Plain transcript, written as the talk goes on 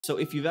So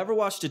if you've ever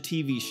watched a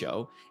TV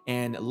show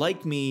and,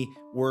 like me,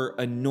 were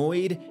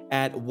annoyed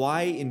at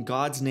why in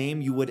God's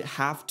name you would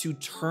have to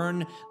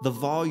turn the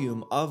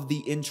volume of the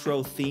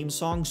intro theme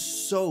song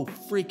so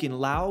freaking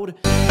loud,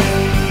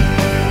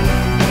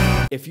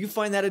 if you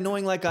find that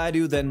annoying like I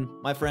do, then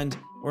my friend,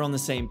 we're on the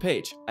same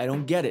page. I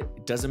don't get it.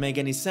 It doesn't make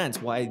any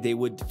sense why they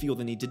would feel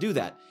the need to do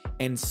that.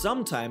 And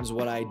sometimes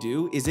what I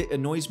do is it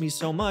annoys me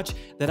so much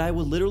that I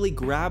will literally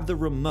grab the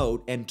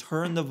remote and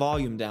turn the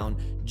volume down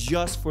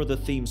just for the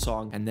theme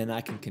song, and then I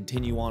can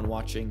continue on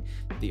watching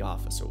The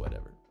Office or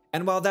whatever.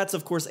 And while that's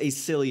of course a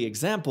silly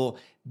example,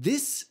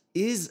 this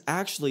is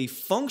actually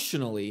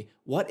functionally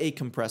what a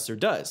compressor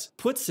does.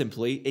 Put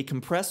simply, a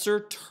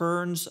compressor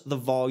turns the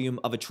volume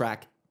of a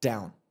track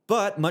down.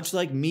 But much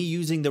like me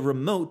using the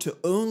remote to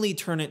only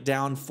turn it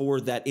down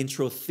for that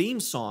intro theme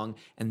song,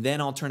 and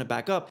then I'll turn it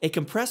back up, a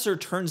compressor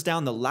turns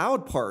down the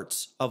loud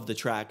parts of the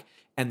track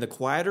and the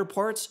quieter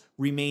parts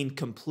remain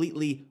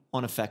completely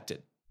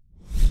unaffected.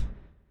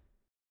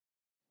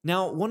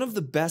 Now, one of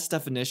the best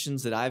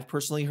definitions that I've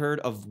personally heard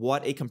of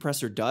what a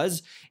compressor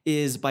does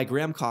is by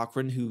Graham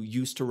Cochran, who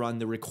used to run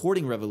the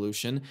Recording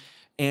Revolution.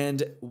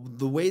 And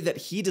the way that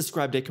he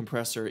described a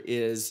compressor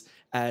is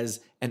as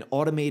an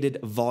automated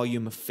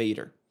volume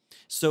fader.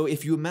 So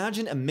if you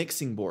imagine a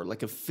mixing board,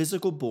 like a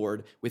physical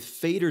board with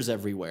faders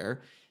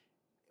everywhere,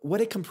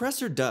 what a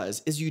compressor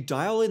does is you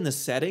dial in the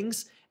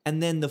settings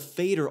and then the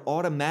fader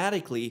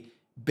automatically,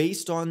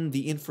 based on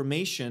the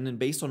information and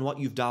based on what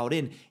you've dialed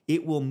in,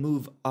 it will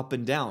move up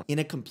and down in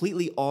a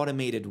completely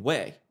automated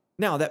way.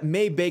 Now, that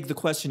may beg the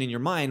question in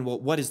your mind, well,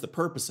 what is the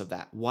purpose of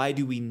that? Why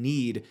do we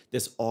need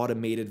this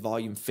automated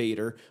volume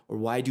fader? Or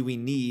why do we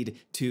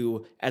need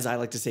to, as I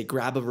like to say,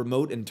 grab a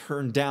remote and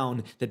turn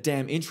down the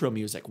damn intro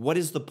music? What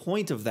is the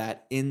point of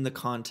that in the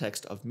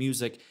context of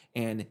music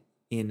and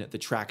in the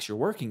tracks you're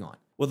working on?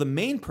 Well, the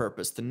main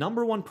purpose, the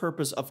number one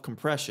purpose of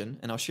compression,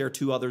 and I'll share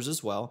two others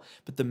as well,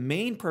 but the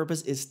main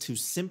purpose is to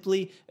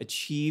simply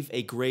achieve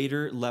a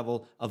greater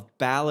level of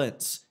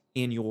balance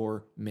in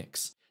your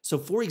mix. So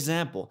for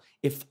example,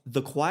 if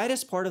the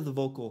quietest part of the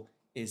vocal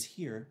is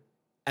here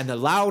and the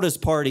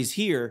loudest part is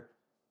here,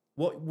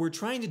 what we're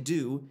trying to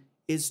do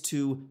is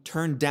to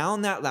turn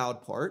down that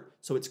loud part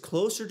so it's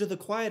closer to the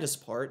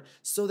quietest part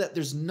so that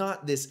there's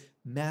not this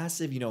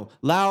massive,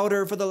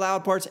 louder for the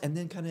loud parts and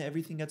then kind of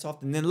everything gets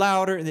off and then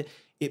louder, and then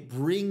it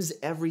brings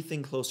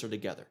everything closer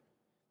together.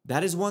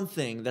 That is one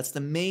thing, that's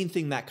the main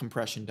thing that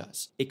compression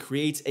does. It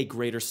creates a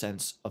greater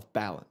sense of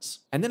balance.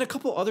 And then a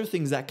couple other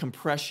things that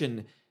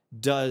compression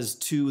does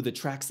to the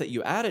tracks that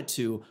you add it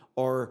to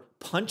are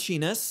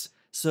punchiness.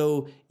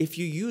 So if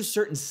you use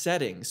certain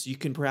settings, you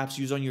can perhaps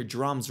use on your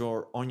drums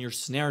or on your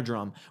snare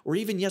drum, or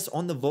even, yes,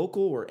 on the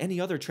vocal or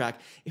any other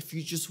track, if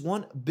you just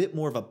want a bit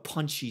more of a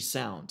punchy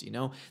sound,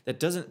 that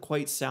doesn't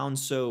quite sound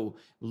so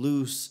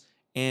loose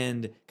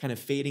and kind of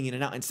fading in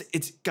and out.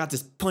 It's got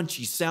this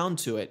punchy sound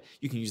to it.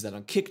 You can use that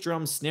on kick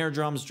drums, snare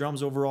drums,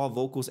 drums overall,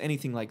 vocals,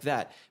 anything like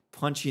that.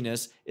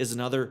 Punchiness is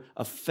another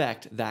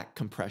effect that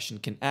compression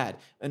can add.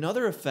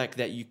 Another effect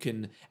that you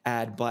can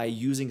add by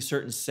using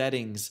certain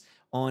settings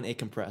on a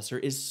compressor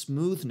is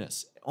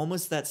smoothness,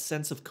 almost that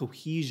sense of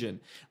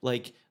cohesion,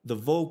 like the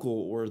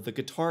vocal or the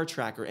guitar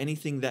track or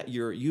anything that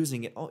you're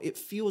using. It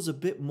feels a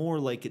bit more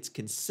like it's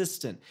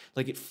consistent,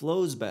 like it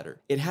flows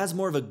better. It has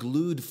more of a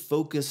glued,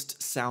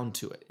 focused sound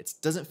to it. It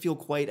doesn't feel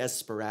quite as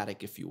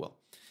sporadic, if you will.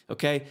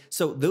 Okay,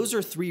 so those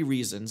are three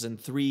reasons and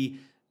three,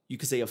 you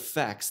could say,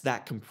 effects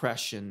that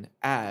compression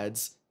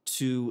adds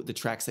to the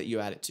tracks that you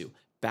add it to.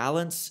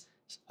 Balance,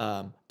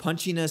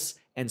 punchiness,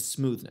 and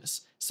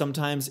smoothness.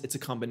 Sometimes it's a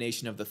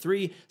combination of the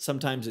three.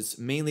 Sometimes it's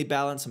mainly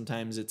balance.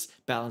 Sometimes it's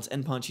balance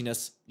and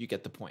punchiness. You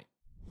get the point.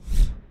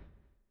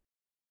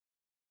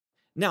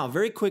 Now,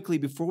 very quickly,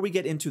 before we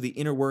get into the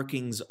inner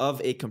workings of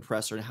a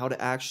compressor and how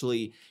to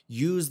actually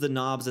use the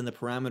knobs and the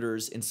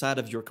parameters inside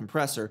of your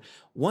compressor,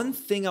 one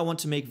thing I want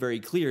to make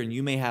very clear, and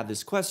you may have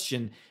this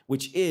question,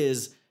 which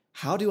is,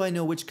 how do I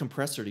know which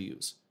compressor to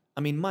use? I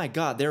mean, my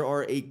God, there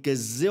are a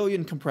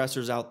gazillion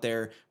compressors out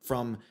there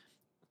from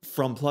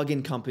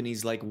plugin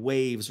companies like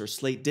Waves or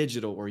Slate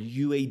Digital or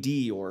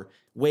UAD or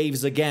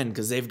Waves again,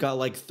 because they've got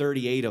like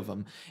 38 of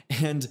them.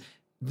 And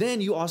then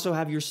you also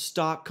have your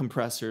stock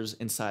compressors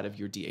inside of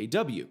your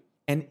DAW.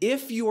 And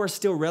if you are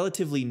still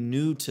relatively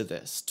new to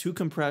this, to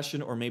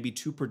compression or maybe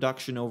to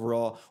production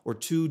overall or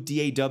to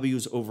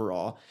DAWs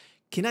overall,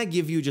 can I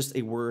give you just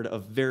a word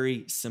of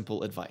very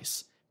simple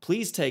advice?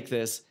 Please take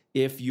this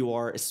if you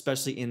are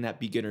especially in that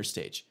beginner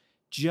stage.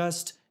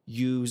 Just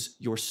use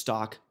your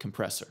stock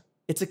compressor.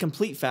 It's a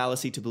complete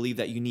fallacy to believe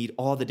that you need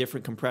all the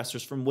different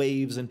compressors from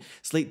Waves and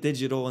Slate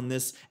Digital and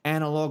this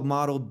analog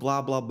model,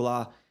 blah, blah,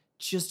 blah.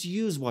 Just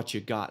use what you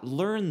got.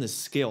 Learn the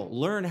skill.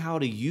 Learn how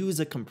to use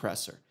a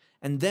compressor.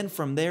 And then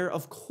from there,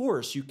 of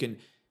course, you can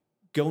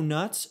go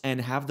nuts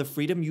and have the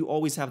freedom. You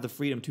always have the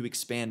freedom to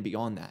expand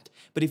beyond that.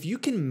 But if you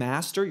can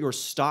master your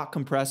stock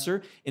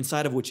compressor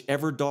inside of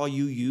whichever DAW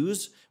you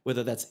use,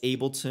 whether that's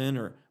Ableton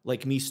or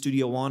like me,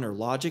 Studio One or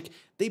Logic,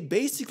 they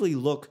basically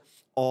look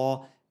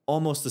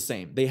almost the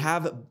same. They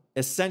have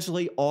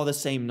essentially all the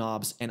same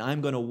knobs, and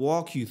I'm going to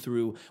walk you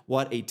through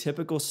what a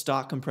typical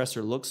stock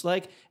compressor looks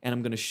like, and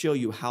I'm going to show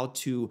you how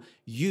to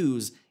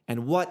use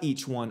and what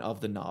each one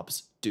of the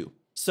knobs do.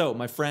 So,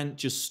 my friend,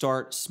 just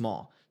start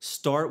small.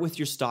 Start with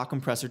your stock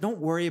compressor. Don't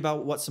worry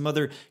about what some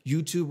other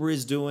YouTuber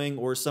is doing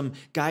or some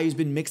guy who's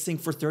been mixing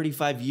for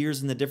 35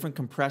 years and the different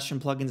compression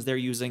plugins they're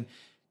using.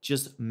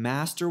 Just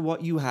master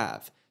what you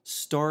have.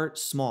 Start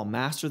small,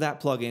 master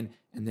that plugin,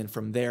 and then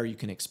from there you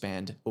can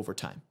expand over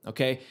time,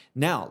 okay?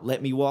 Now,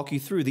 let me walk you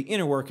through the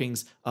inner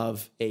workings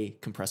of a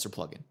compressor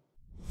plugin.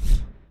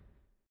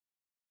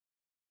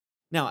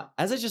 Now,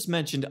 as I just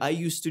mentioned, I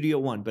use Studio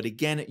One, but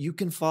again, you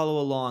can follow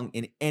along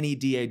in any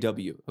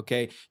DAW,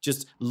 okay?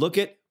 Just look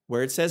at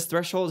where it says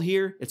threshold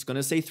here, it's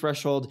gonna say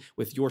threshold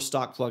with your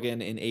stock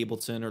plugin in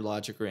Ableton or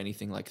Logic or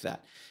anything like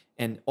that.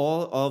 And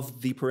all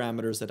of the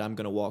parameters that I'm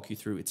gonna walk you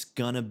through, it's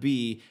gonna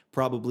be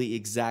probably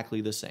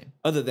exactly the same,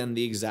 other than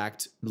the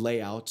exact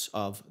layout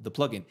of the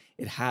plugin.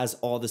 It has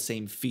all the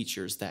same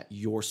features that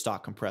your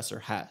stock compressor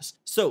has.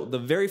 So the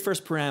very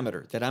first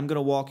parameter that I'm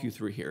gonna walk you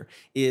through here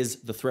is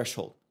the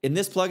threshold. In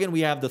this plugin,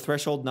 we have the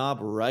threshold knob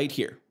right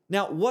here.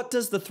 Now, what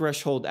does the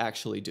threshold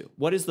actually do?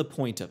 What is the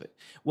point of it?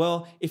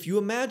 Well, if you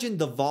imagine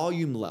the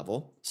volume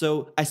level,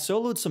 so I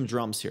soloed some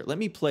drums here. Let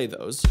me play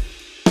those.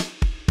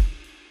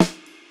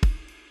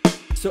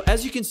 So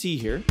as you can see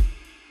here,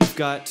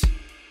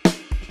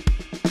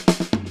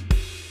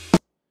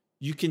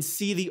 you can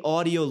see the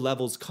audio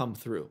levels come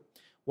through.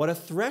 What a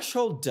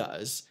threshold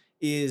does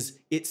is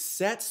it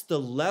sets the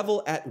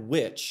level at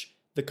which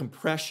the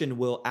compression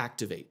will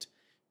activate.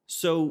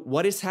 So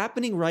what is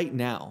happening right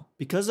now,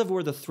 because of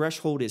where the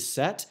threshold is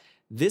set,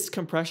 this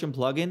compression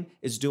plugin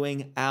is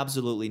doing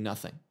absolutely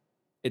nothing.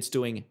 It's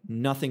doing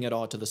nothing at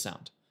all to the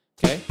sound,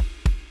 okay?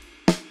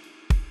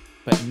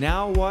 But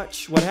now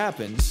watch what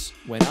happens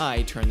when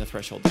I turn the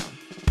threshold down.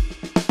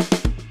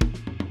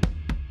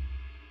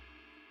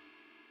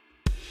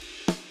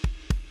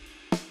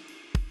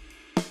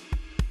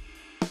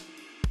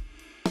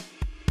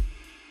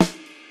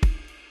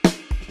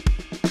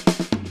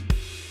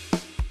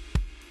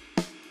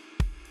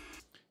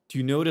 Do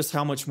you notice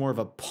how much more of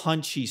a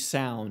punchy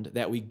sound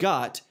that we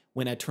got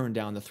when I turned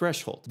down the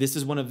threshold? This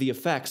is one of the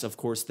effects, of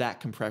course, that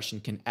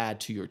compression can add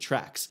to your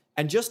tracks.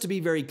 And just to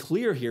be very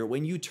clear here,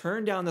 when you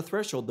turn down the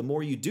threshold, the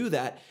more you do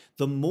that,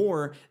 the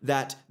more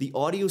that the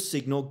audio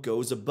signal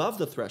goes above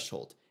the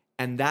threshold.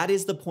 And that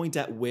is the point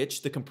at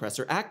which the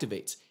compressor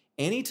activates.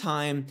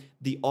 Anytime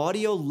the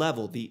audio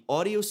level, the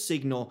audio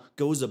signal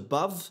goes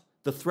above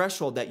the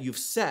threshold that you've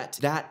set,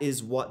 that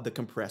is what the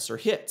compressor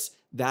hits.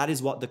 That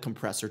is what the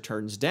compressor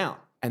turns down.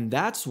 And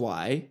that's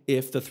why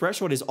if the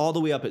threshold is all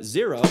the way up at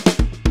 0,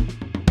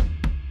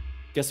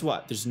 guess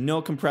what? There's no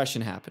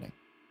compression happening.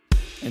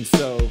 And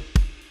so,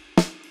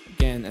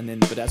 again,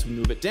 but as we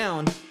move it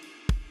down,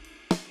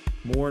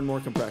 more and more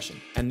compression.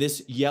 And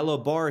this yellow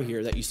bar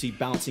here that you see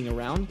bouncing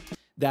around,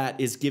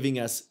 that is giving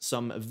us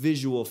some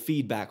visual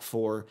feedback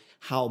for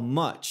how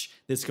much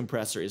this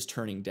compressor is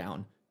turning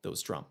down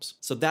those drums.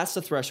 So that's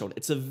the threshold.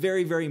 It's a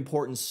very, very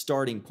important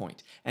starting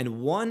point.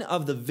 And one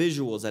of the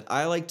visuals that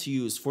I like to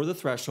use for the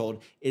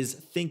threshold is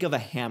think of a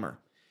hammer.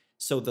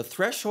 So the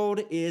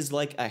threshold is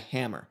like a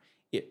hammer.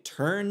 It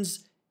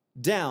turns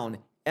down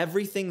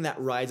everything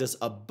that rises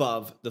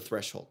above the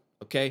threshold,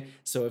 okay?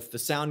 So if the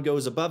sound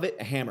goes above it,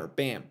 a hammer,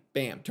 bam,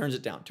 bam, turns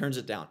it down, turns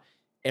it down.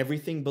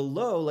 Everything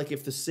below, like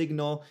if the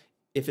signal,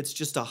 if it's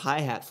just a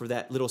hi-hat for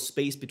that little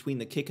space between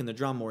the kick and the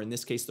drum, or in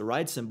this case, the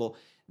ride cymbal,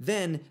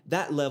 then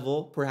that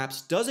level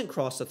perhaps doesn't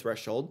cross the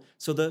threshold,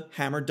 so the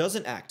hammer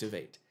doesn't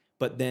activate.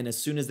 But then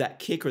as soon as that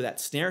kick or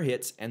that snare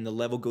hits and the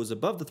level goes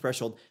above the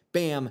threshold,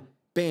 bam,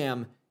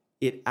 bam,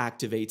 it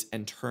activates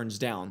and turns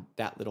down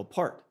that little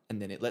part,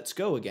 and then it lets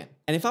go again.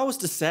 And if I was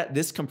to set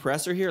this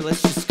compressor here,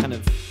 let's just kind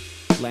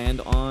of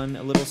land on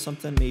a little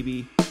something,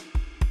 maybe.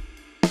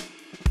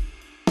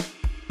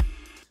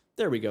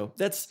 There we go.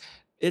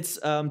 It's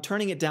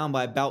turning it down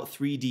by about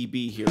 3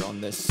 dB here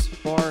on this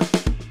bar,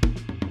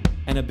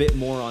 and a bit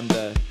more on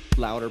the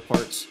louder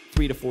parts,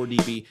 3 to 4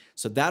 dB.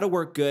 So that'll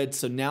work good.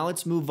 So now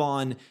let's move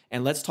on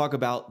and let's talk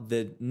about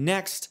the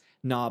next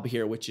knob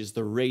here, which is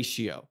the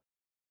ratio.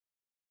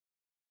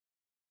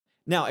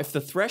 Now, if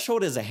the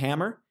threshold is a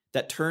hammer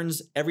that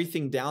turns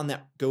everything down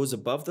that goes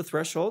above the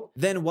threshold,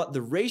 then what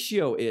the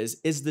ratio is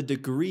the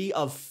degree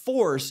of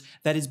force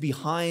that is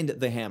behind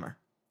the hammer,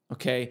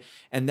 okay?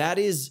 And that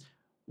is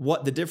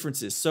what the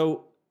difference is.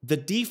 So the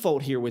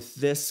default here with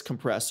this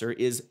compressor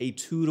is a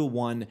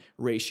 2-to-1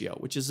 ratio,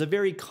 which is a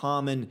very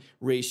common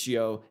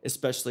ratio,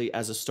 especially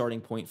as a starting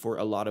point for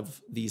a lot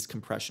of these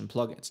compression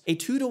plugins. A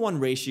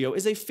 2-to-1 ratio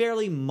is a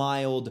fairly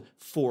mild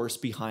force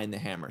behind the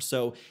hammer.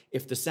 So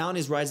if the sound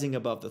is rising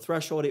above the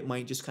threshold, it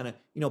might just kind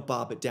of,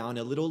 bob it down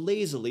a little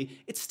lazily.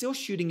 It's still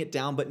shooting it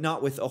down, but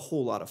not with a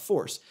whole lot of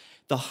force.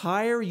 The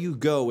higher you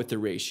go with the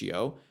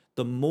ratio,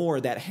 the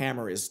more that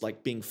hammer is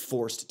like being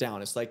forced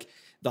down. It's like,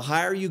 the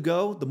higher you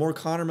go, the more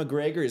Conor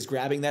McGregor is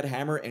grabbing that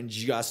hammer and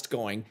just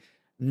going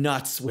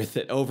nuts with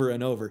it over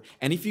and over.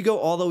 And if you go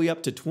all the way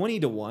up to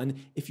 20-to-1,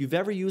 if you've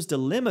ever used a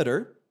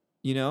limiter,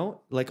 you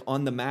know, like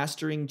on the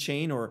mastering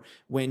chain, or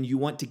when you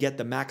want to get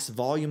the max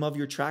volume of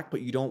your track,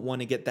 but you don't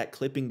want to get that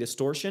clipping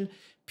distortion,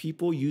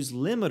 people use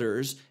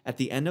limiters at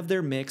the end of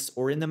their mix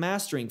or in the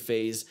mastering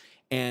phase.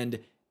 And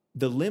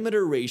the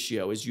limiter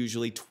ratio is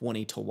usually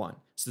 20-1.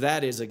 So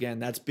that is, again,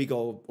 that's big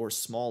old or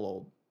small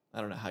old.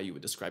 I don't know how you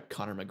would describe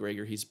Conor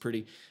McGregor. He's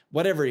pretty,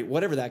 whatever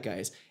that guy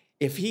is.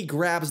 If he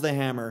grabs the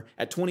hammer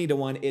at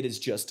 20-1, it is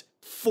just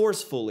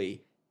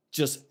forcefully,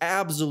 just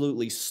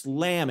absolutely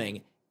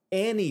slamming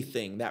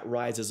anything that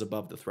rises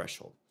above the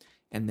threshold.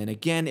 And then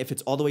again, if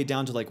it's all the way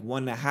down to like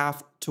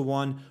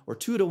 1.5-1 or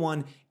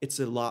 2-1, it's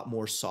a lot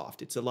more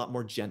soft. It's a lot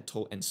more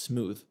gentle and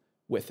smooth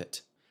with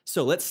it.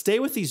 So let's stay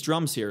with these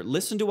drums here.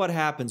 Listen to what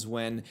happens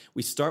when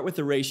we start with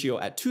the ratio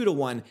at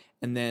 2-1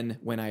 and then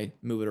when I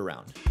move it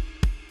around.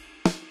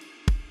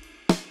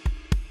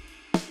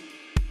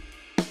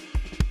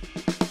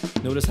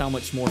 Notice how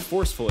much more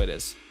forceful it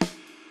is.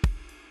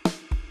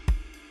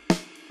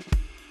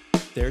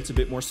 There, it's a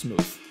bit more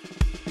smooth.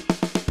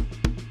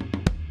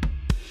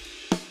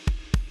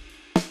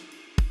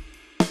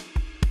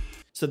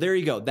 So there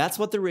you go. That's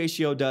what the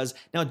ratio does.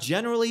 Now,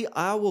 generally,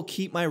 I will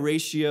keep my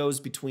ratios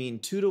between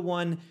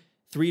 2-1,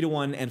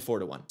 3-1, and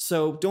 4-1.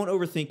 So don't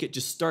overthink it.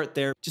 Just start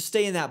there. Just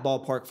stay in that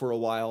ballpark for a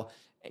while.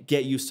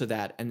 Get used to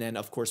that. And then,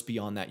 of course,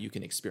 beyond that, you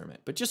can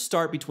experiment. But just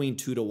start between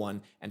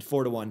 2-1 and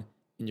 4-1,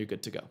 and you're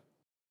good to go.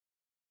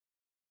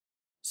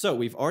 So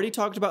we've already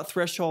talked about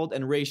threshold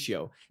and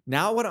ratio.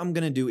 Now what I'm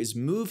going to do is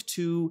move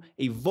to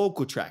a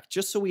vocal track,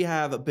 just so we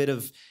have a bit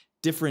of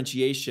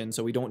differentiation,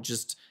 so we don't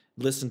just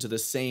listen to the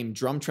same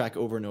drum track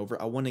over and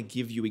over. I want to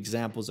give you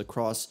examples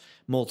across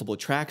multiple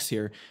tracks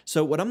here.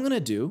 So what I'm going to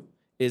do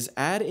is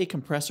add a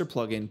compressor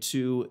plugin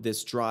to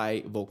this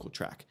dry vocal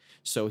track.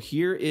 So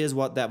here is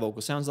what that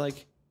vocal sounds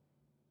like.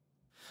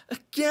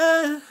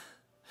 Again,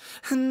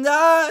 and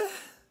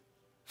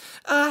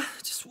I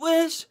just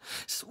wish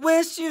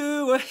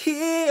you were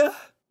here.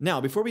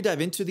 Now, before we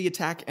dive into the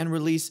attack and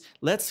release,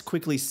 let's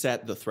quickly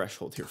set the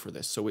threshold here for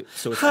this. So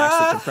it's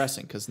actually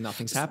compressing because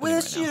nothing's happening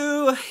right now. Wish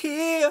you were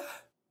here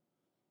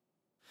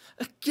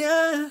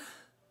again,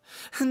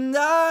 and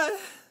I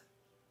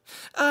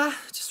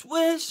just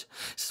wish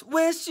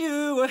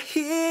you were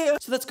here.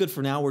 So that's good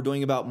for now. We're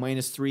doing about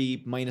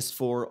 -3,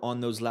 -4 on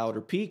those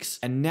louder peaks.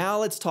 And now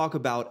let's talk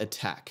about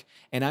attack.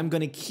 And I'm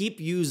going to keep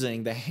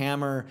using the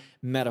hammer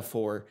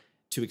metaphor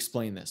to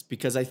explain this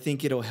because I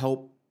think it'll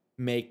help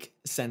make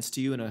sense to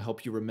you and it'll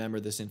help you remember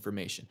this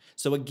information.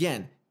 So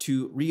again,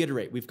 to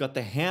reiterate, we've got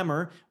the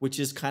hammer, which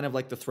is kind of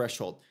like the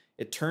threshold.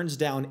 It turns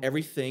down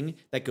everything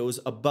that goes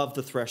above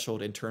the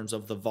threshold in terms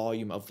of the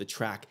volume of the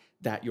track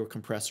that your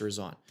compressor is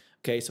on.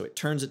 Okay, so it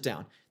turns it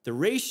down. The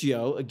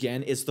ratio,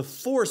 again, is the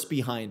force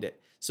behind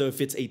it. So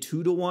if it's a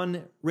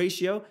 2-1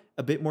 ratio,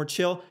 a bit more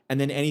chill, and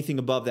then anything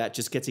above that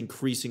just gets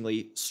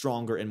increasingly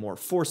stronger and more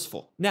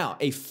forceful. Now,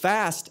 a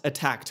fast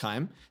attack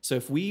time. So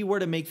if we were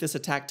to make this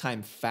attack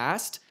time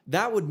fast,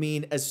 that would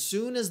mean as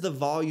soon as the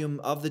volume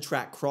of the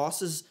track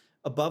crosses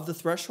above the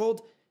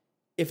threshold,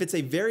 if it's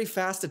a very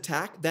fast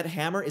attack, that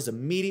hammer is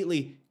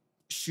immediately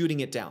shooting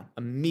it down,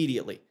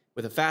 immediately.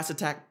 With a fast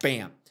attack,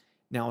 bam.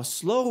 Now, a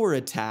slower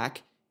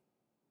attack,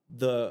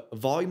 the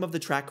volume of the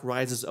track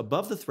rises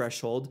above the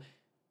threshold,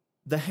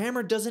 the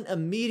hammer doesn't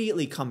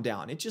immediately come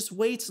down. It just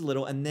waits a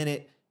little and then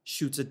it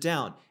shoots it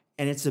down.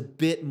 And it's a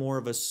bit more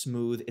of a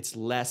smooth, it's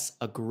less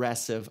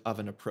aggressive of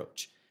an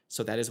approach.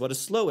 So that is what a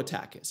slow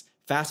attack is.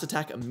 Fast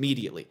attack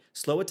immediately.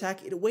 Slow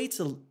attack, it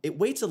waits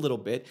a little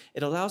bit.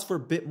 It allows for a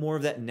bit more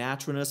of that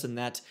naturalness and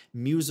that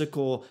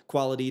musical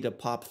quality to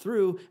pop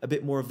through, a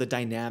bit more of the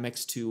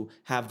dynamics to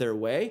have their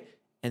way,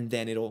 and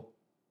then it'll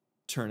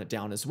turn it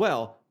down as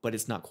well, but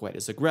it's not quite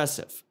as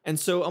aggressive. And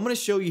so I'm going to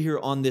show you here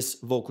on this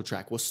vocal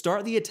track. We'll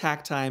start the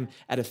attack time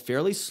at a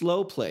fairly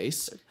slow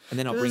place, and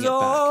then I'll bring it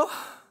back.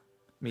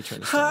 Let me turn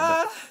this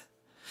down a bit.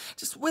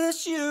 Just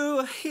wish you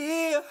were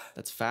here.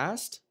 That's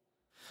fast.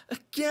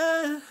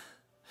 Again,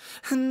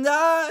 and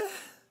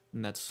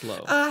that's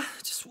slow. I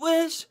just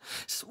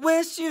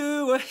wish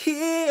you were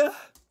here.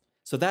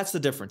 So that's the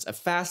difference. A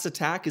fast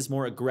attack is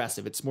more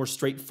aggressive. It's more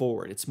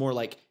straightforward. It's more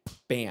like,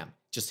 bam,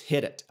 just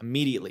hit it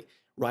immediately.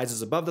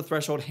 Rises above the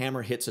threshold,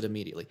 hammer hits it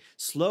immediately.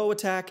 Slow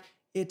attack,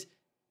 it's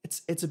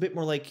a bit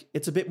more like,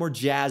 it's a bit more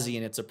jazzy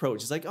in its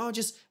approach. It's like, oh,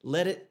 just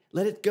let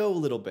it go a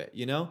little bit,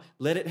 you know?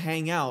 Let it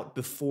hang out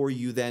before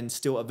you then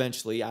still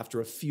eventually, after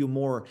a few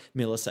more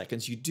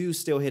milliseconds, you do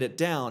still hit it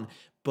down,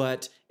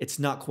 but it's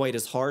not quite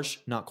as harsh,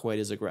 not quite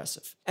as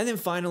aggressive. And then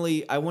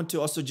finally, I want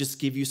to also just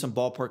give you some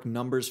ballpark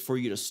numbers for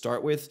you to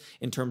start with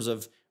in terms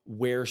of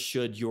where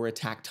should your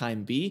attack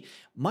time be.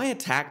 My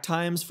attack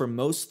times for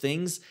most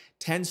things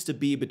tends to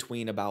be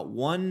between about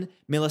 1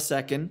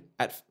 millisecond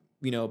at,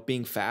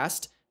 being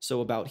fast, so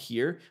about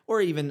here,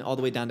 or even all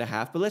the way down to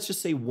half, but let's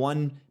just say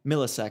 1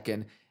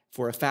 millisecond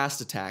for a fast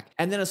attack.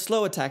 And then a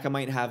slow attack I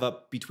might have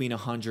up between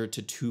 100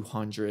 to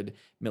 200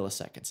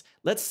 milliseconds.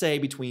 Let's say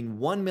between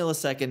 1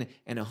 millisecond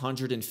and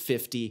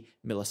 150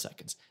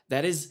 milliseconds.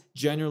 That is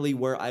generally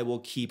where I will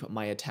keep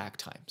my attack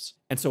times.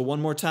 And so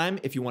one more time,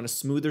 if you want a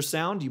smoother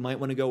sound, you might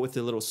want to go with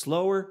a little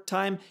slower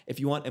time. If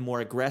you want a more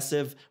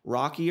aggressive,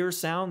 rockier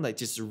sound, like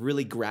just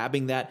really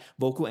grabbing that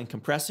vocal and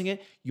compressing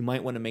it, you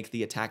might want to make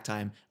the attack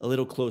time a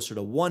little closer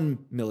to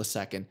 1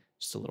 millisecond,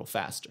 just a little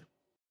faster.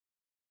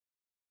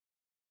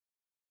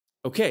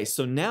 Okay,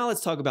 so now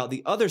let's talk about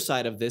the other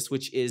side of this,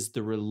 which is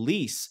the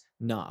release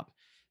knob.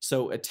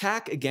 So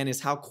attack, again,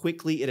 is how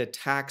quickly it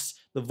attacks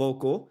the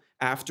vocal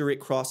after it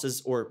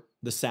crosses, or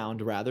the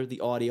sound rather,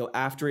 the audio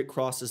after it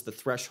crosses the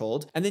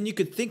threshold. And then you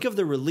could think of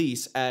the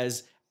release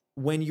as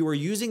when you are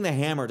using the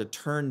hammer to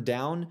turn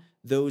down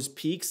those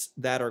peaks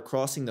that are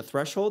crossing the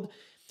threshold,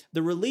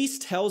 the release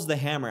tells the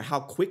hammer how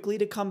quickly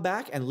to come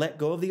back and let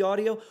go of the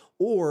audio,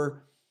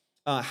 or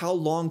how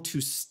long to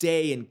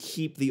stay and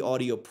keep the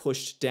audio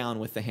pushed down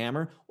with the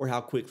hammer, or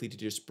how quickly to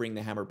just bring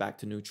the hammer back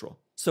to neutral.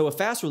 So a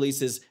fast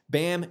release is,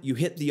 bam, you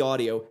hit the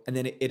audio, and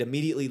then it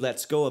immediately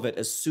lets go of it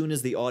as soon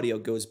as the audio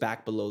goes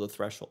back below the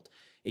threshold.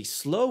 A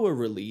slower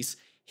release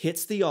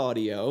hits the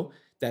audio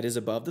that is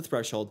above the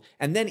threshold,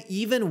 and then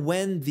even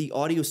when the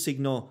audio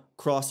signal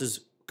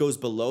goes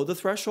below the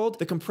threshold,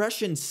 the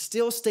compression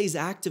still stays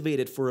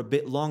activated for a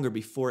bit longer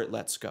before it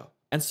lets go.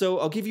 And so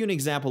I'll give you an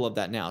example of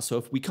that now. So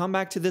if we come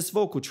back to this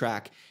vocal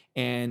track,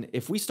 and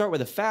if we start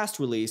with a fast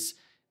release,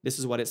 this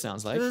is what it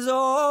sounds like.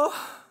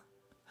 Oh,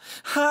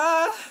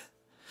 I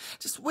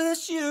just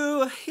wish you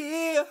were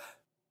here.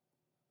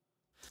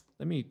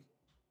 Let me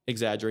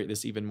exaggerate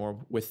this even more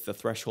with the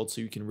threshold so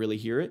you can really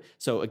hear it.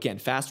 So again,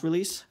 fast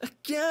release.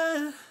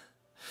 Again,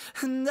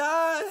 and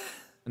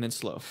then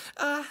slow.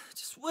 I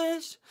just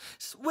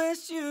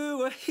wish you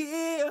were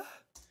here.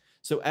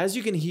 So as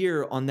you can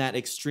hear on that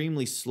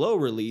extremely slow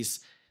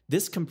release,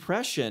 this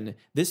compression,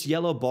 this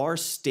yellow bar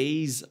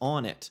stays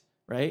on it,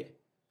 right?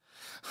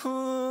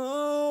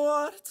 Oh,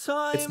 what a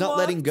time, it's not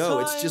letting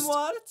go. It's just,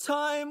 what a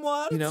time,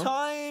 what a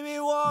time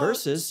it was.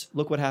 Versus,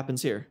 look what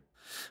happens here.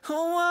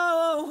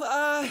 Oh,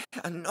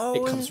 I know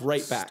it comes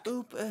right back.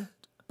 Stupid.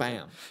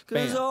 Bam,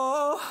 bam.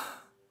 Oh,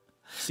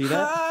 see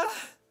that? I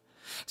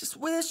just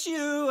wish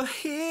you were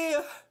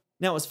here.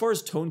 Now, as far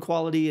as tone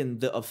quality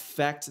and the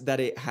effect that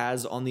it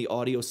has on the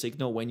audio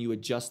signal when you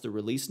adjust the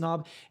release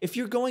knob, if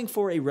you're going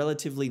for a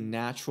relatively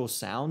natural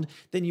sound,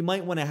 then you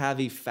might want to have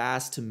a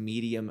fast to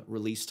medium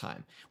release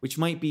time, which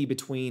might be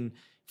between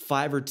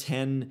 5 or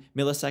 10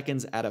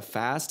 milliseconds at a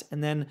fast,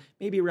 and then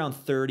maybe around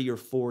 30 or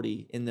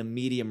 40 in the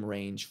medium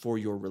range for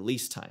your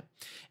release time.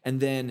 And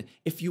then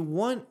if you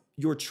want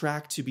your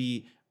track to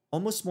be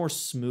almost more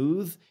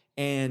smooth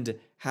and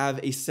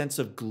have a sense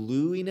of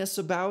gluiness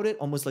about it,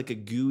 almost like a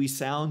gooey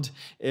sound,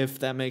 if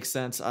that makes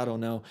sense, I don't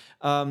know,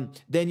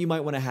 then you might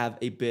want to have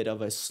a bit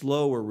of a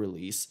slower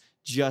release,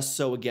 just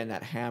so, again,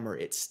 that hammer,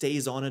 it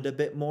stays on it a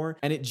bit more,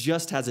 and it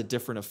just has a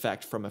different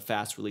effect from a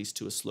fast release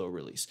to a slow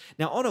release.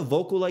 Now, on a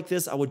vocal like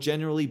this, I would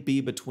generally be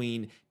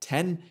between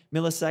 10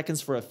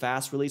 milliseconds for a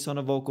fast release on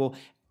a vocal,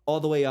 all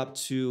the way up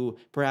to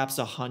perhaps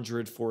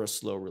 100 for a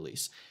slow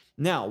release.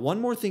 Now, one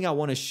more thing I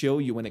want to show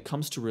you when it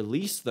comes to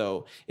release,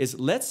 though, is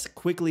let's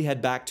quickly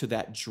head back to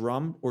that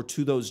drum, or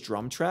to those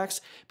drum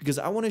tracks, because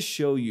I want to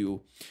show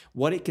you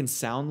what it can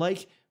sound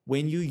like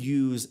when you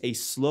use a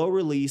slow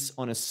release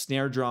on a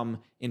snare drum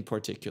in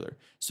particular.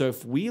 So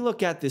if we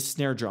look at this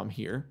snare drum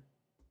here,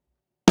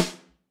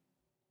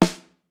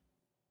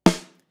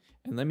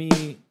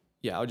 and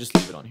I'll just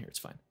leave it on here, it's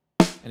fine.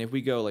 And if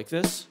we go like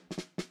this,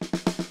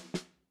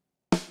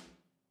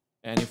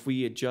 and if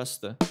we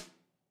adjust the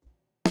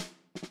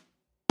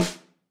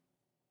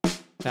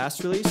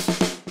fast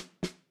release,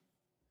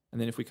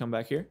 and then if we come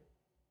back here,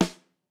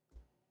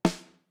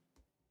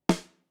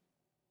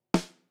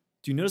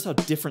 do you notice how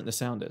different the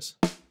sound is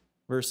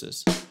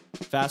versus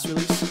fast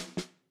release,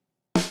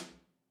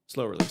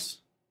 slow release?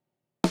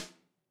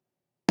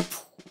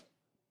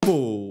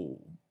 Boom,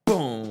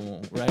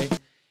 boom, right?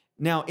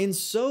 Now in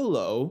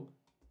solo,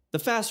 the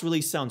fast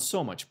release sounds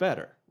so much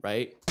better,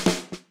 right?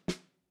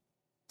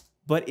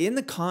 But in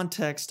the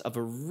context of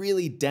a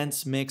really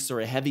dense mix or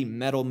a heavy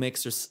metal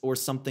mix or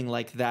something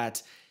like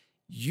that,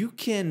 you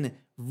can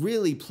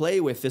really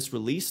play with this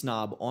release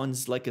knob on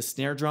like a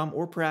snare drum,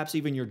 or perhaps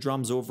even your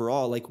drums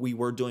overall, like we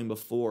were doing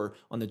before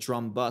on the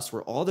drum bus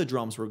where all the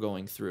drums were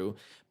going through.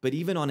 But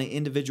even on an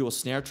individual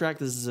snare track,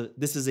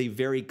 this is a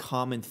very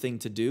common thing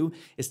to do,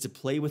 is to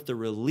play with the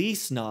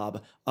release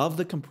knob of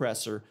the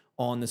compressor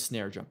on the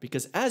snare drum.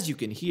 Because as you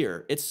can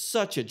hear, it's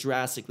such a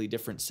drastically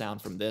different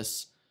sound from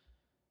this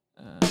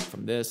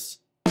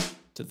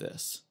to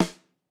this.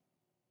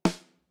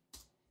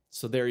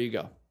 So there you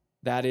go.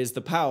 That is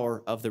the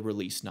power of the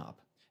release knob.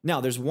 Now,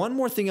 there's one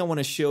more thing I want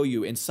to show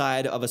you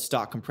inside of a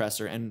stock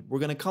compressor, and we're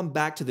going to come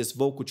back to this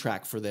vocal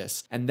track for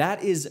this, and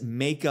that is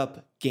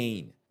makeup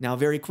gain. Now,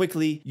 very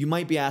quickly, you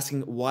might be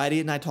asking, why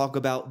didn't I talk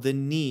about the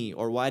knee,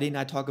 or why didn't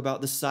I talk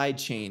about the side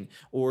chain,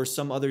 or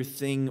some other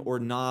thing or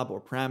knob or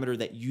parameter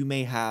that you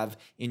may have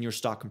in your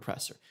stock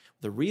compressor?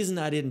 The reason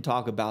I didn't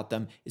talk about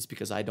them is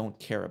because I don't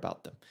care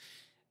about them.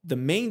 The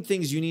main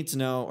things you need to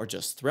know are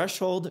just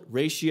threshold,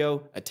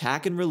 ratio,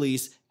 attack and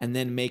release, and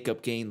then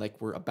makeup gain like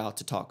we're about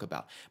to talk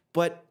about.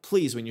 But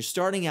please, when you're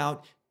starting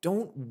out,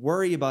 don't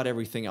worry about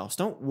everything else.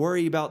 Don't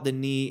worry about the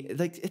knee.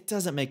 Like, it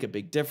doesn't make a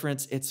big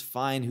difference. It's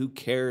fine. Who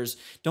cares?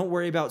 Don't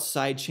worry about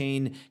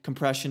sidechain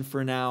compression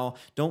for now.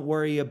 Don't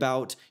worry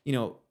about,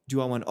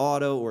 do I want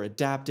auto or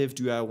adaptive?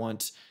 Do I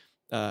want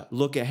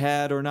look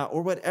ahead or not?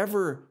 Or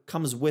whatever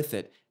comes with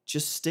it.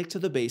 Just stick to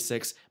the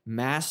basics,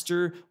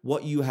 master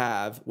what you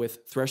have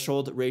with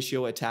threshold,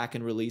 ratio, attack,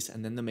 and release,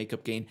 and then the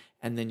makeup gain,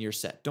 and then you're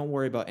set. Don't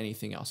worry about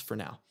anything else for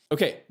now.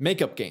 Okay,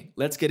 makeup gain.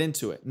 Let's get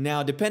into it.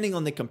 Now, depending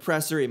on the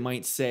compressor, it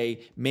might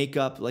say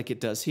makeup like it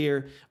does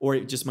here, or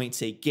it just might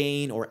say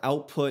gain or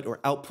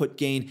output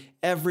gain.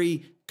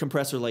 Every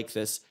compressor like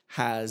this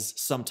has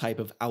some type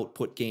of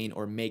output gain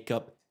or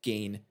makeup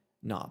gain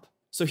knob.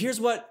 So here's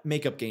what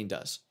makeup gain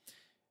does.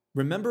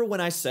 Remember when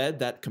I said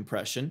that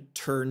compression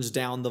turns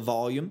down the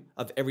volume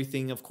of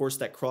everything, of course,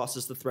 that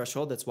crosses the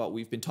threshold? That's what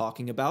we've been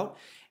talking about.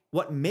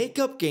 What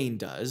makeup gain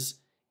does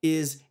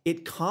is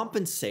it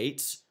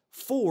compensates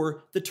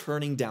for the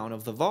turning down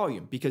of the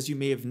volume, because you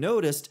may have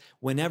noticed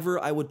whenever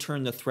I would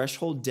turn the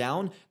threshold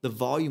down, the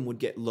volume would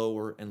get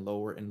lower and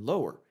lower and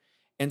lower.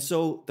 And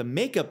so the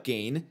makeup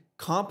gain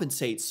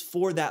compensates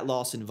for that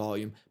loss in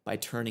volume by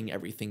turning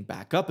everything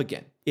back up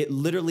again. It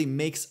literally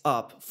makes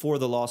up for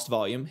the lost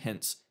volume,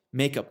 hence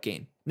makeup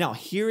gain. Now,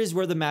 here is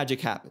where the magic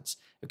happens,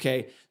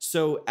 okay?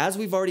 So as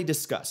we've already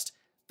discussed,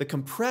 the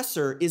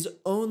compressor is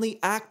only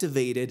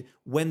activated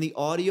when the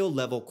audio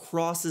level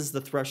crosses the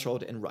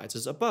threshold and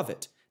rises above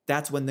it.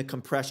 That's when the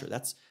compressor,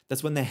 that's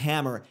when the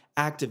hammer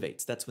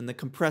activates. That's when the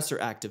compressor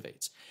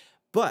activates.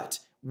 But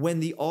when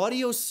the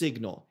audio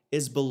signal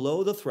is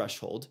below the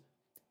threshold,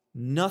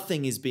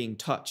 nothing is being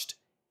touched.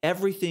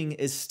 Everything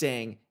is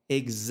staying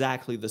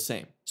exactly the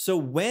same. So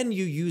when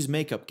you use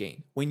makeup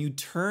gain, when you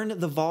turn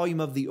the volume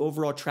of the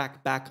overall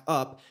track back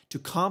up to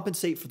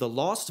compensate for the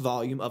lost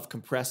volume of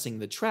compressing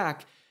the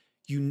track,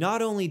 you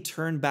not only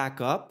turn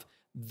back up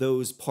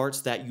those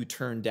parts that you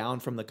turn down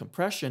from the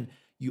compression,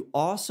 you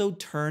also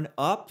turn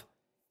up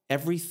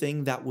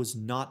everything that was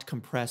not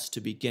compressed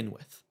to begin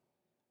with.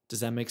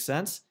 Does that make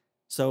sense?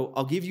 So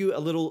I'll give you a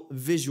little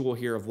visual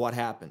here of what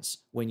happens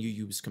when you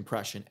use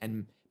compression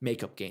and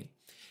makeup gain.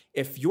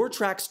 If your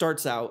track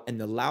starts out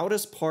and the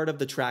loudest part of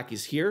the track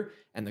is here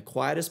and the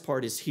quietest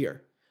part is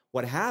here,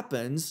 what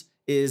happens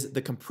is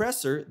the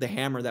compressor, the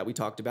hammer that we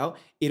talked about,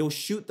 it'll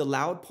shoot the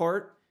loud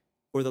part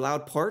or the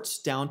loud parts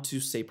down to,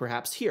 say,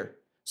 perhaps here.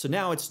 So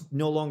now it's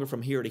no longer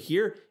from here to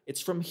here,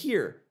 it's from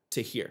here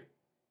to here.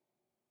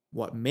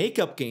 What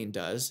makeup gain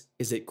does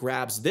is it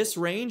grabs this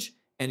range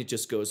and it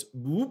just goes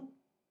whoop,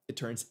 it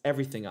turns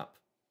everything up.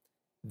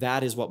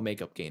 That is what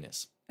makeup gain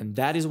is. And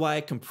that is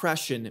why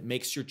compression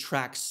makes your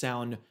track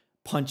sound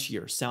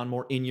punchier, sound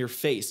more in your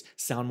face,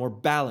 sound more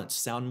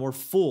balanced, sound more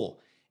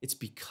full. It's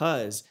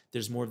because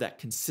there's more of that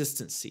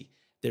consistency.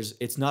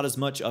 It's not as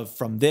much of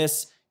from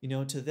this,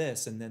 to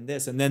this, and then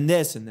this, and then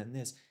this, and then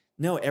this.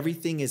 No,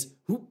 everything is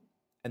whoop,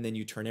 and then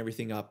you turn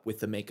everything up with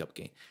the makeup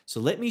gain. So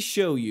let me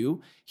show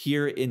you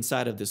here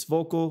inside of this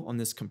vocal on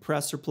this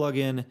compressor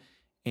plugin,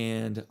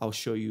 and I'll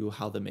show you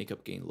how the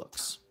makeup gain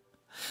looks.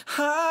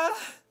 I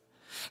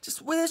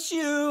just wish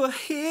you were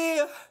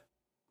here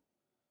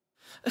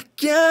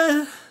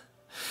again.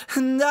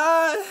 And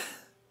I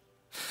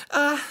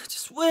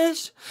just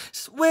wish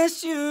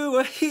you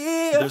were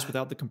here. There's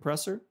without the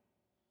compressor.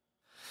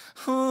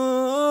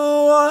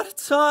 Oh, what a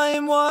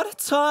time, what a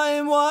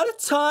time, what a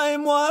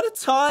time, what a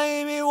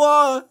time it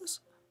was.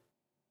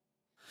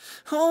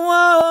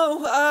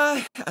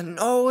 Oh, I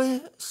know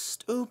it's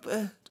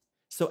stupid.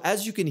 So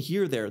as you can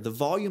hear there, the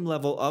volume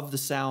level of the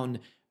sound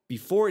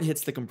before it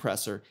hits the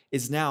compressor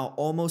is now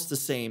almost the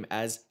same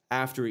as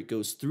after it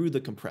goes through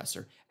the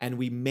compressor. And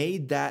we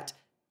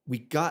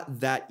got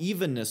that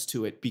evenness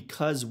to it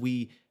because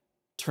we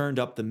turned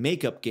up the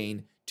makeup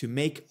gain to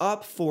make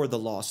up for the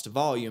lost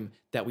volume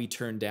that we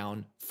turned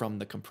down from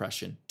the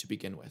compression to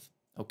begin with,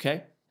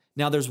 okay?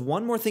 Now there's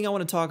one more thing I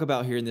want to talk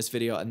about here in this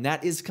video, and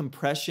that is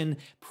compression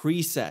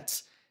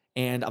presets.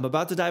 And I'm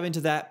about to dive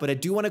into that, but I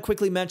do want to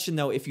quickly mention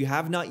though, if you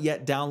have not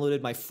yet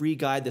downloaded my free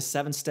guide, The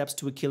 7 Steps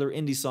to a Killer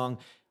Indie Song,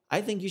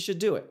 I think you should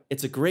do it.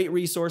 It's a great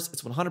resource.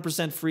 It's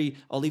 100% free.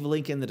 I'll leave a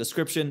link in the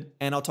description,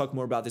 and I'll talk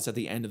more about this at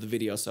the end of the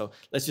video. So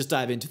let's just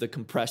dive into the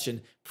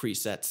compression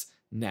presets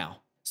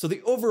now. So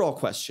the overall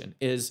question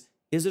is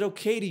it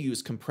okay to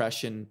use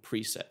compression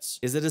presets?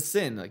 Is it a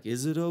sin? Like,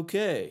 is it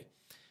okay?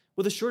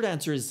 Well, the short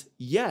answer is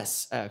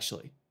yes,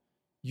 actually.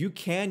 You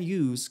can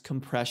use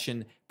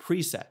compression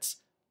presets,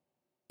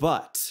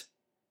 but,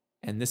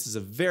 and this is a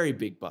very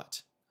big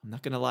but, I'm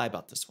not gonna lie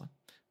about this one,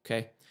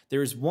 okay?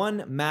 There is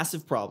one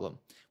massive problem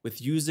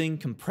with using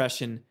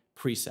compression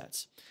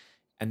presets.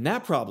 And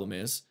that problem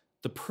is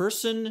the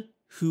person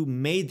who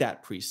made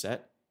that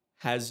preset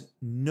has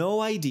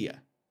no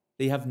idea.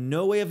 They have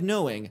no way of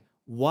knowing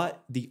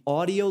what the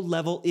audio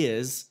level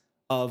is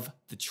of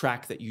the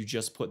track that you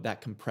just put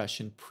that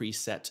compression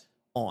preset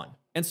on.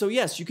 And so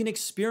yes, you can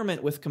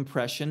experiment with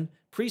compression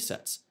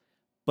presets,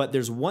 but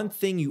there's one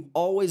thing you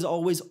always,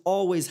 always,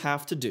 always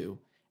have to do,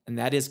 and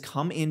that is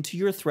come into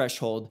your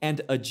threshold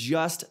and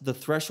adjust the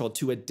threshold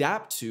to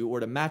adapt to or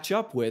to match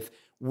up with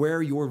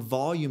where your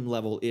volume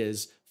level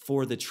is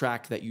for the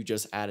track that you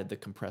just added the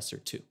compressor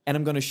to. And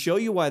I'm gonna show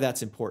you why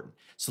that's important.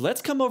 So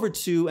let's come over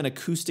to an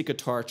acoustic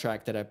guitar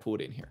track that I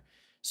pulled in here.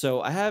 So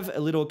I have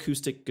a little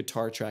acoustic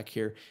guitar track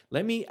here.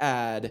 Let me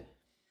add,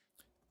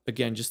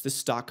 again, just this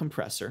stock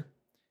compressor.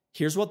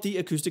 Here's what the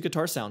acoustic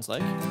guitar sounds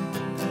like.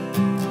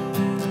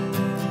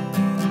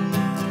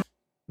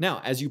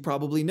 Now, as you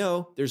probably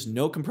know, there's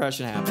no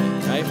compression happening,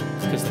 right?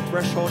 Because the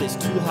threshold is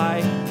too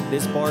high,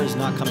 this bar is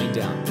not coming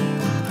down.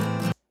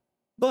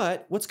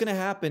 But what's gonna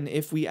happen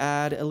if we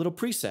add a little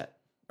preset,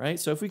 right?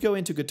 So if we go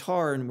into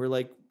guitar and we're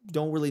like,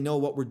 don't really know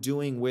what we're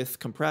doing with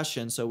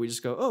compression, so we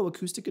just go, oh,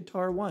 acoustic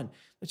guitar 1.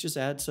 Let's just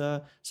add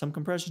some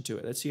compression to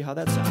it. Let's see how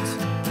that sounds.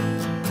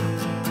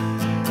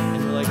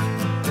 And we're like,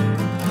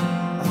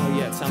 oh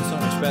yeah, it sounds so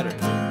much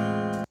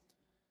better.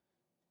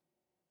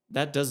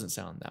 That doesn't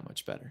sound that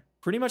much better.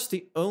 Pretty much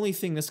the only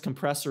thing this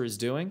compressor is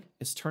doing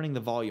is turning the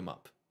volume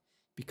up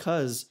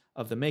because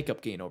of the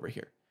makeup gain over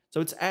here.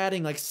 So it's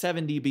adding like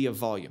 7 dB of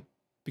volume.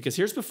 Because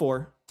here's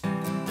before, there's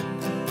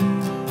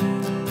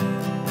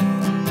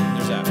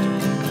after.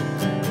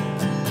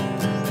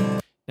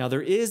 Now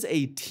there is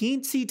a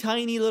teensy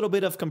tiny little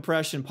bit of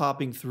compression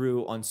popping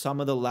through on some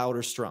of the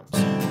louder strums,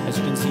 as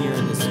you can see here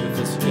in this, with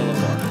this yellow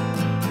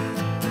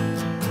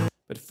bar.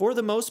 But for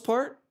the most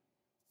part,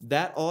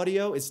 that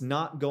audio is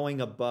not going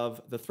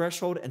above the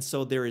threshold, and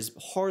so there is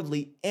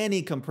hardly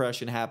any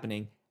compression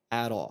happening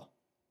at all.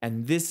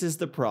 And this is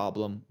the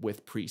problem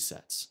with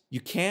presets.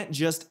 You can't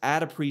just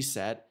add a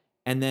preset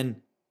and then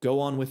go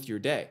on with your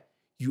day.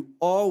 You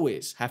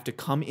always have to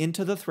come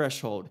into the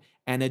threshold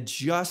and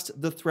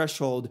adjust the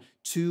threshold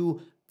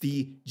to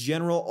the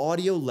general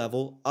audio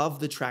level of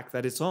the track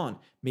that it's on.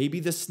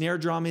 Maybe the snare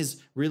drum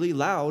is really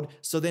loud,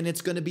 so then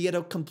it's gonna be at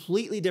a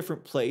completely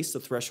different place, the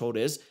threshold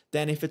is,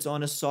 than if it's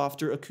on a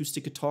softer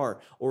acoustic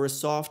guitar or a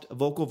soft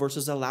vocal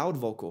versus a loud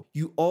vocal.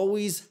 You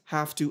always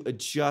have to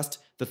adjust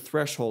the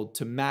threshold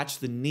to match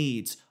the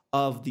needs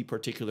of the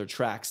particular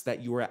tracks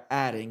that you are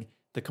adding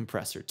the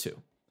compressor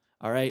to.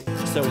 All right,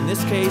 so in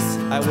this case,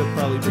 I would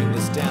probably bring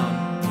this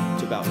down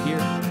to about here.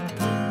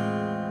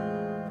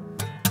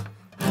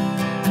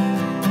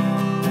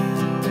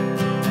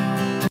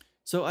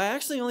 So I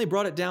actually only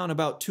brought it down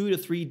about 2 to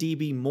 3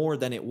 dB more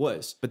than it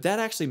was, but that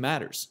actually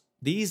matters.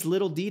 These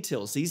little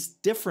details, these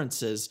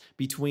differences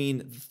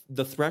between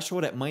the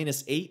threshold at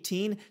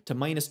 -18 to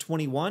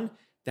 -21,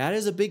 that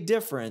is a big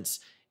difference.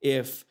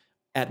 If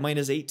at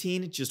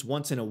 -18, just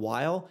once in a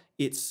while,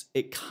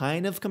 it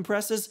kind of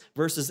compresses,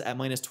 versus at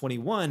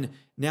 -21,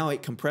 now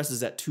it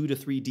compresses at 2 to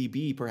 3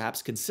 dB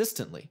perhaps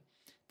consistently.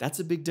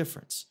 That's a big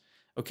difference.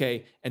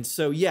 Okay, and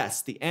so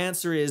yes, the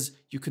answer is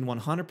you can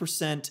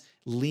 100%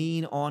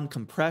 lean on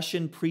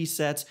compression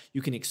presets.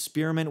 You can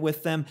experiment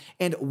with them.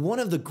 And one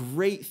of the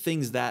great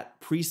things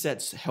that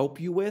presets help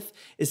you with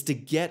is to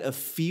get a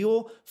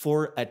feel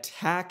for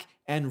attack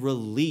and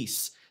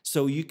release.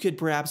 So you could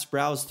perhaps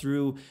browse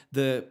through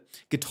the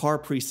guitar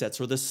presets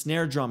or the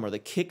snare drum or the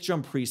kick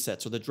drum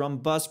presets or the drum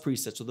bus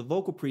presets or the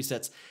vocal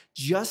presets,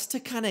 just to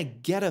kind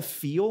of get a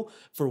feel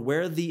for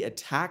where the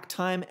attack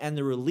time and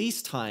the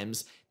release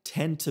times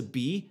tend to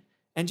be,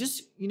 and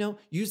just, you know,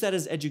 use that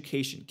as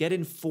education. Get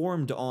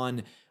informed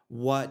on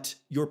what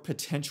your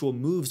potential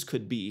moves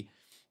could be,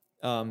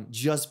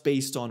 just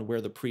based on where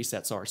the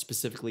presets are,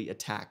 specifically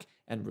attack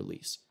and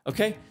release.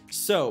 Okay,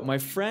 so my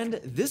friend,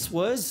 this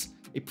was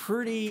a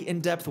pretty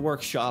in-depth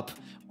workshop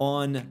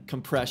on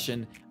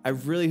compression. I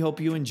really hope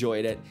you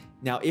enjoyed it.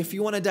 Now, if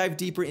you want to dive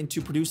deeper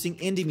into producing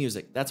indie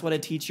music, that's what I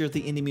teach here at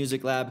the Indie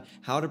Music Lab,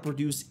 how to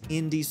produce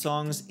indie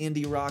songs,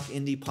 indie rock,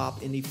 indie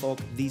pop, indie folk,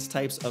 these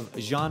types of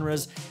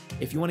genres.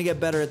 If you want to get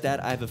better at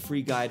that, I have a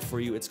free guide for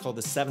you. It's called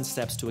the 7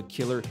 Steps to a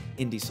Killer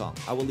Indie Song.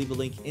 I will leave a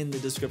link in the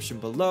description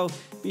below.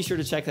 Be sure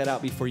to check that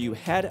out before you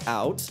head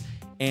out.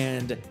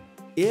 And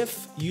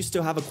if you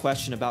still have a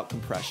question about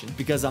compression,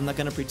 because I'm not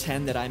going to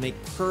pretend that I make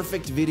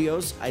perfect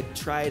videos. I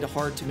tried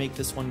hard to make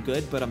this one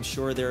good, but I'm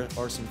sure there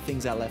are some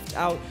things I left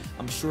out.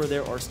 I'm sure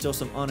there are still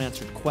some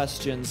unanswered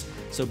questions.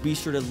 So be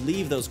sure to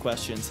leave those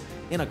questions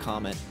in a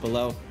comment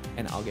below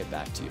and I'll get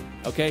back to you.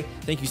 Okay?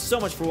 Thank you so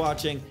much for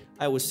watching.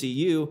 I will see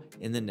you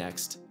in the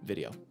next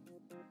video.